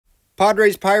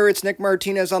Padres Pirates, Nick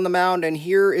Martinez on the mound, and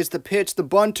here is the pitch, the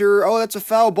bunter. Oh, that's a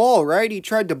foul ball, right? He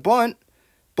tried to bunt,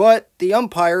 but the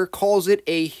umpire calls it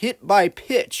a hit by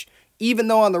pitch. Even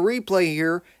though on the replay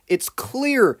here, it's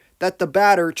clear that the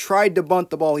batter tried to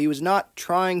bunt the ball. He was not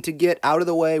trying to get out of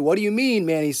the way. What do you mean,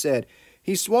 man, he said.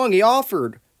 He swung, he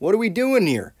offered. What are we doing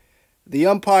here? The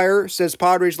umpire says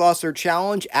Padres lost their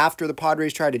challenge after the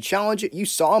Padres tried to challenge it. You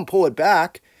saw him pull it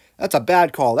back. That's a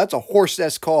bad call. That's a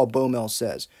horse-ass call, Bomel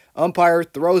says. Umpire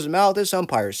throws him out. This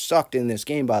umpire sucked in this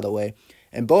game, by the way.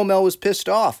 And Bomel was pissed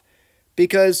off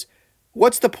because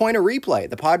what's the point of replay?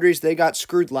 The Padres, they got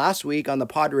screwed last week on the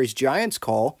Padres-Giants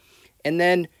call. And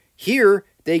then here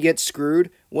they get screwed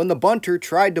when the bunter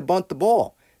tried to bunt the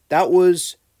ball. That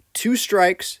was 2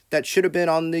 strikes that should have been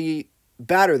on the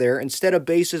batter there instead of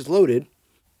bases loaded.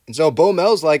 And so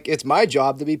Bomel's like, it's my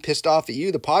job to be pissed off at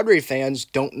you. The Padre fans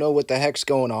don't know what the heck's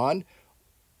going on.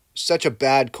 Such a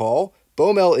bad call.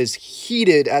 Bomel is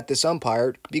heated at this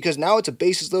umpire because now it's a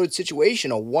bases-loaded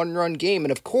situation, a 1-run game.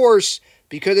 And of course,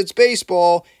 because it's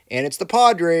baseball and it's the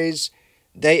Padres,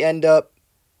 they end up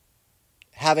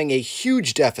having a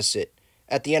huge deficit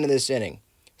at the end of this inning.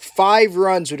 5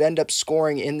 runs would end up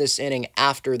scoring in this inning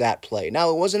after that play. Now,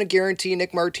 it wasn't a guarantee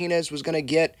Nick Martinez was going to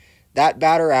get that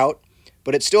batter out,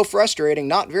 but it's still frustrating.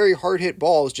 Not very hard-hit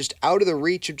balls, just out of the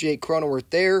reach of Jake Cronenworth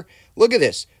there. Look at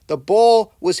this. The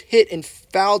ball was hit in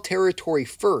foul territory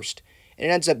first,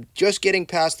 and it ends up just getting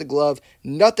past the glove.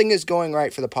 Nothing is going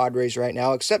right for the Padres right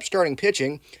now, except starting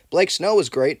pitching. Blake Snow was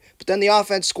great, but then the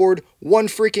offense scored 1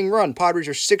 freaking run. Padres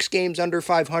are 6 games under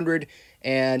 500,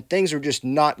 and things are just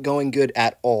not going good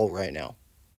at all right now.